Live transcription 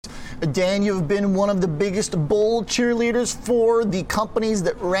Dan, you've been one of the biggest bull cheerleaders for the companies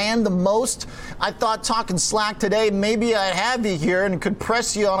that ran the most. I thought talking Slack today, maybe I'd have you here and could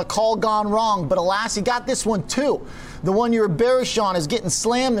press you on a call gone wrong, but alas, you got this one too. The one you were bearish on is getting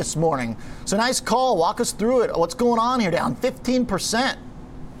slammed this morning. So nice call. Walk us through it. What's going on here? Down 15%.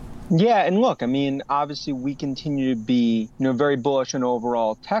 Yeah, and look, I mean, obviously we continue to be, very bullish on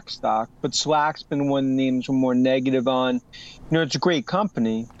overall tech stock, but Slack's been one of the names we're more negative on. It's a great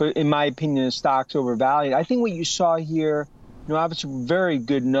company, but in my opinion, the stock's overvalued. I think what you saw here, obviously very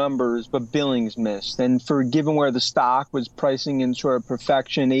good numbers, but billings missed. And for given where the stock was pricing in sort of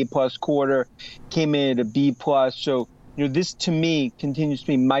perfection, A+ quarter, came in at a B+. So, this to me continues to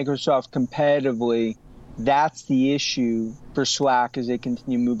be Microsoft competitively. That's the issue for Slack as they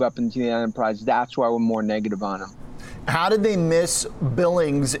continue to move up into the enterprise. That's why we're more negative on them. How did they miss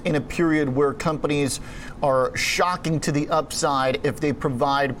billings in a period where companies are shocking to the upside if they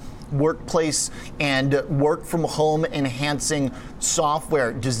provide workplace and work from home enhancing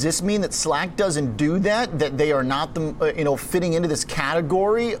software? Does this mean that Slack doesn't do that they are not fitting into this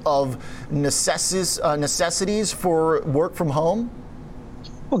category of necessities for work from home?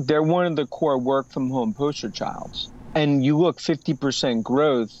 Look, they're one of the core work-from-home poster childs. And you look, 50%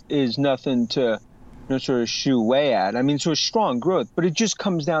 growth is nothing to sort of shoo away at. I mean, so strong growth, but it just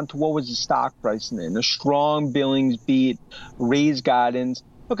comes down to what was the stock price in? A strong billings beat, raised guidance.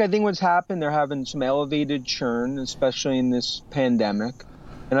 Look, I think what's happened, they're having some elevated churn, especially in this pandemic.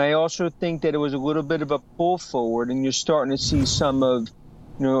 And I also think that it was a little bit of a pull forward, and you're starting to see some of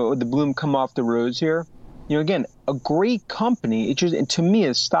the bloom come off the rose here. Again, a great company. It just, to me,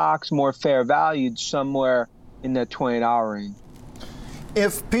 a stock's more fair valued somewhere in that $20 range.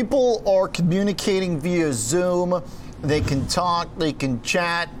 If people are communicating via Zoom, they can talk, they can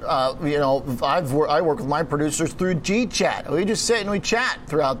chat. I work with my producers through GChat. We just sit and we chat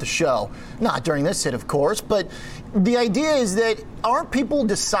throughout the show. Not during this hit, of course, but the idea is that aren't people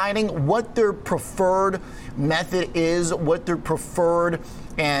deciding what their preferred method is, what their preferred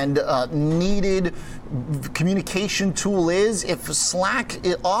and needed communication tool is? If Slack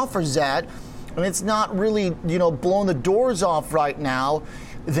offers that, and it's not really, blowing the doors off right now,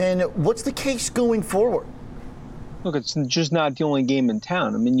 then what's the case going forward? Look, it's just not the only game in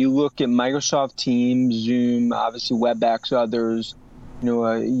town. I mean, you look at Microsoft Teams, Zoom, obviously WebEx, others.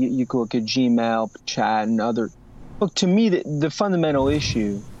 You could look at Gmail, Chat, and others. Look, to me, the fundamental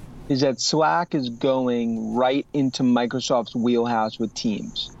issue is that Slack is going right into Microsoft's wheelhouse with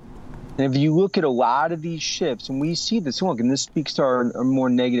Teams. And if you look at a lot of these shifts, and we see this, look, and this speaks to our more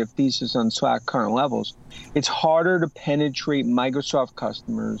negative thesis on Slack current levels, it's harder to penetrate Microsoft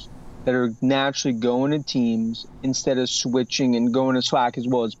customers that are naturally going to Teams instead of switching and going to Slack as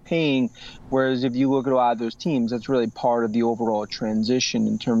well as paying. Whereas if you look at a lot of those teams, that's really part of the overall transition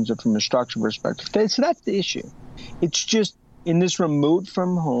in terms of from a structure perspective. So that's the issue. It's just in this remote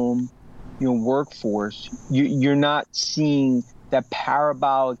from home, workforce, you're not seeing that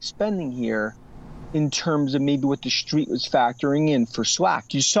parabolic spending here in terms of maybe what the street was factoring in for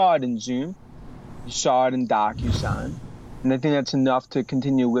Slack. You saw it in Zoom, you saw it in DocuSign, and I think that's enough to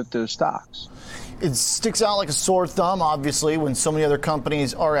continue with those stocks. It sticks out like a sore thumb, obviously, when so many other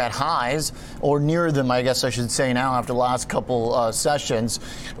companies are at highs, or near them, I guess I should say now, after the last couple sessions.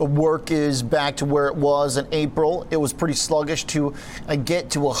 Work is back to where it was in April. It was pretty sluggish to get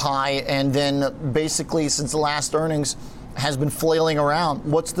to a high, and then basically since the last earnings has been flailing around.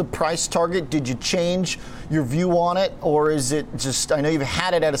 What's the price target? Did you change your view on it, or is it just, I know you've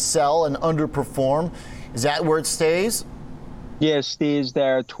had it at a sell and underperform. Is that where it stays? Yeah, it stays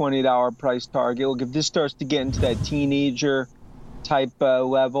there, $20 price target. Look, if this starts to get into that teenager type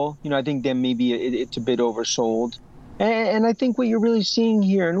level, I think then maybe it's a bit oversold. And I think what you're really seeing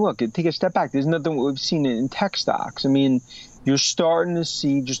here, and look, take a step back, there's nothing we've seen in tech stocks. I mean, you're starting to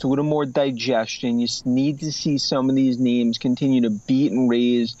see just a little more digestion. You need to see some of these names continue to beat and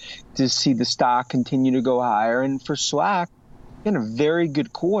raise to see the stock continue to go higher. And for Slack, again, a very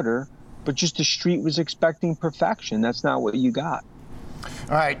good quarter, but just the street was expecting perfection. That's not what you got.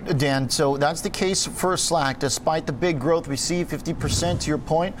 All right, Dan, so that's the case for Slack. Despite the big growth we see, 50% to your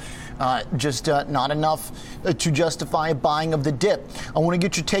point, just not enough to justify buying of the dip. I want to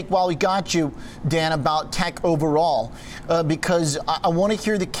get your take while we got you, Dan, about tech overall, because I want to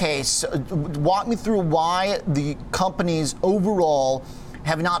hear the case. Walk me through why the companies overall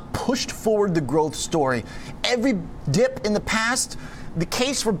have not pushed forward the growth story. Every dip in the past, the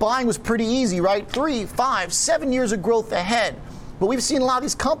case for buying was pretty easy, right? 3, 5, 7 years of growth ahead. But we've seen a lot of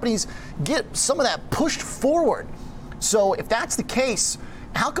these companies get some of that pushed forward. So if that's the case,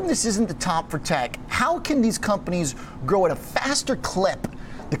 how come this isn't the top for tech? How can these companies grow at a faster clip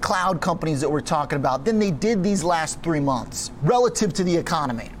the cloud companies that we're talking about than they did these last 3 months relative to the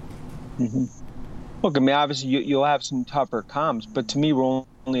economy. Mm-hmm. Look, I mean, obviously you'll have some tougher comps, but to me, we're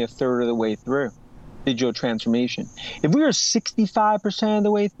only a third of the way through digital transformation. If we were 65% of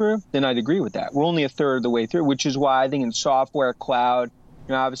the way through, then I'd agree with that. We're only a third of the way through, which is why I think in software, cloud,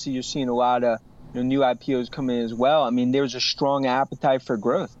 obviously you're seeing a lot of new IPOs come in as well. I mean, there's a strong appetite for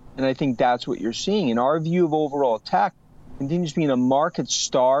growth, and I think that's what you're seeing. And our view of overall tech continues being a market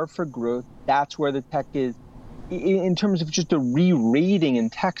starved for growth. That's where the tech is in terms of just a re-rating in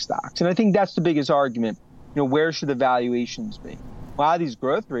tech stocks. And I think that's the biggest argument. Where should the valuations be? A lot of these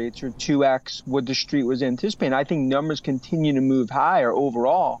growth rates are 2x what the street was anticipating. I think numbers continue to move higher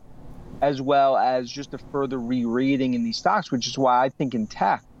overall, as well as just a further re-rating in these stocks, which is why I think in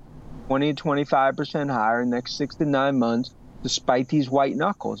tech, 20 to 25% higher in the next 6 to 9 months, despite these white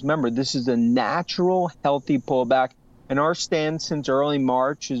knuckles. Remember, this is a natural, healthy pullback, and our stance since early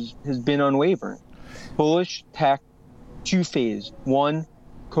March has been unwavering. Bullish tech, two-phase. One,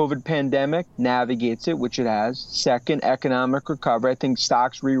 COVID pandemic navigates it, which it has. Second, economic recovery. I think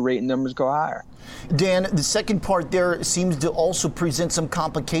stocks re-rate and numbers go higher. Dan, the second part there seems to also present some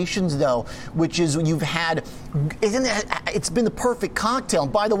complications, though, which is it's been the perfect cocktail.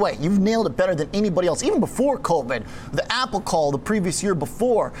 And by the way, you've nailed it better than anybody else, even before COVID, the Apple call the previous year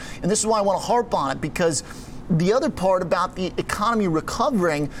before. And this is why I want to harp on it, because the other part about the economy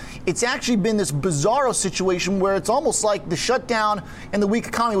recovering, it's actually been this bizarro situation where it's almost like the shutdown and the weak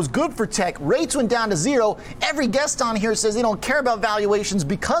economy was good for tech. Rates went down to zero. Every guest on here says they don't care about valuations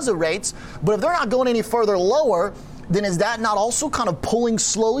because of rates, but if they're not going any further lower, then is that not also kind of pulling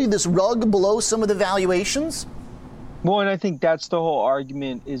slowly this rug below some of the valuations? Well, and I think that's the whole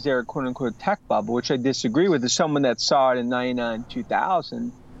argument, is there a quote-unquote tech bubble, which I disagree with. As someone that saw it in 99,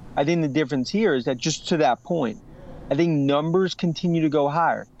 2000, I think the difference here is that just to that point, I think numbers continue to go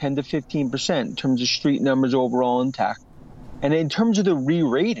higher, 10 to 15% in terms of street numbers overall in tech. And in terms of the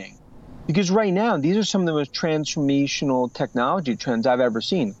re-rating, because right now, these are some of the most transformational technology trends I've ever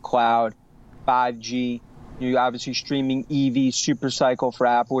seen. Cloud, 5G, obviously streaming, EV, super cycle for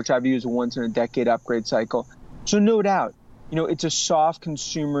Apple, which I view as a once-in-a-decade upgrade cycle. So no doubt, it's a soft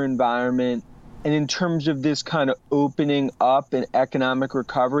consumer environment. And in terms of this kind of opening up and economic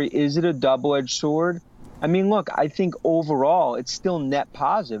recovery, is it a double-edged sword? I mean, look, I think overall it's still net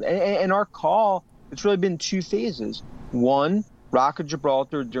positive. And our call, it's really been two phases. One, Rock of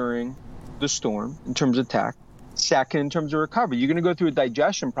Gibraltar during the storm in terms of tech. Second, in terms of recovery. You're going to go through a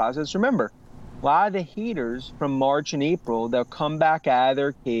digestion process. Remember, a lot of the haters from March and April, they'll come back out of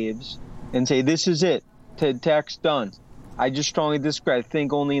their caves and say, this is it. Tech's done. I just strongly disagree. I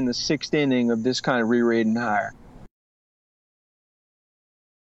think only in the sixth inning of this kind of re-rating higher.